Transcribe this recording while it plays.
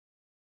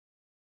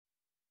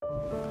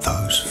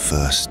Those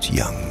first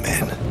young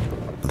men,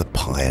 the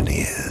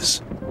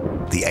pioneers,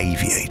 the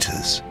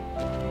aviators,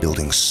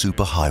 building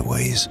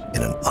superhighways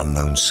in an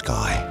unknown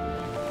sky,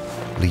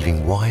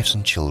 leaving wives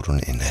and children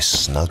in their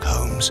snug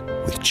homes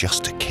with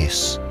just a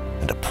kiss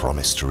and a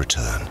promise to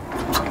return.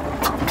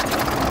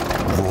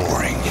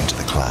 Roaring into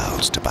the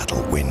clouds to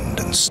battle wind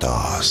and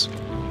stars.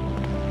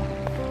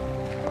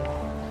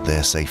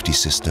 Their safety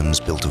systems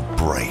built of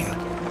brain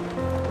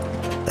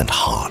and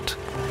heart.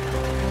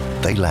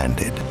 They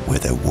landed where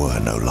there were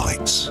no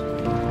lights,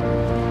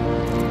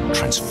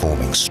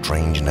 transforming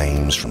strange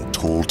names from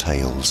tall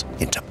tales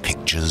into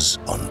pictures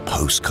on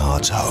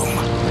postcards home.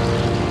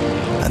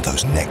 And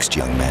those next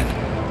young men,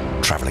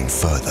 traveling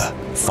further,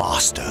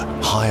 faster,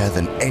 higher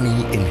than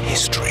any in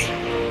history.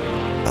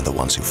 And the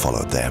ones who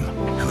followed them,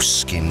 who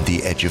skimmed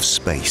the edge of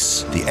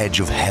space, the edge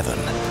of heaven,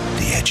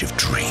 the edge of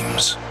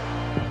dreams.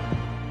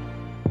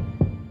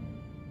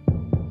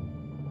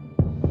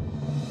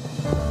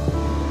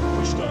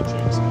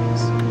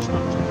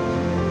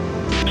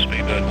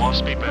 Speedbird 1,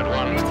 Speedbird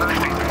 1.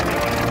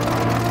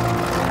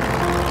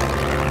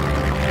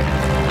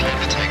 Clear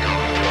for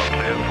takeoff.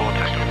 Clear for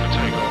takeoff.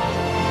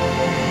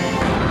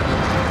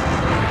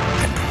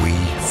 And we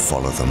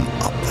follow them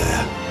up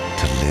there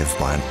to live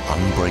by an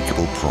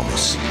unbreakable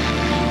promise.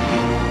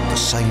 The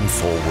same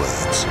 4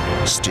 words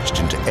stitched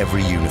into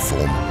every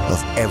uniform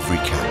of every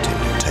captain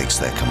who takes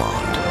their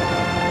command.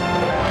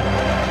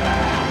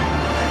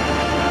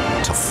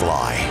 To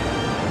fly,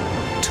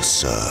 to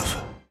serve.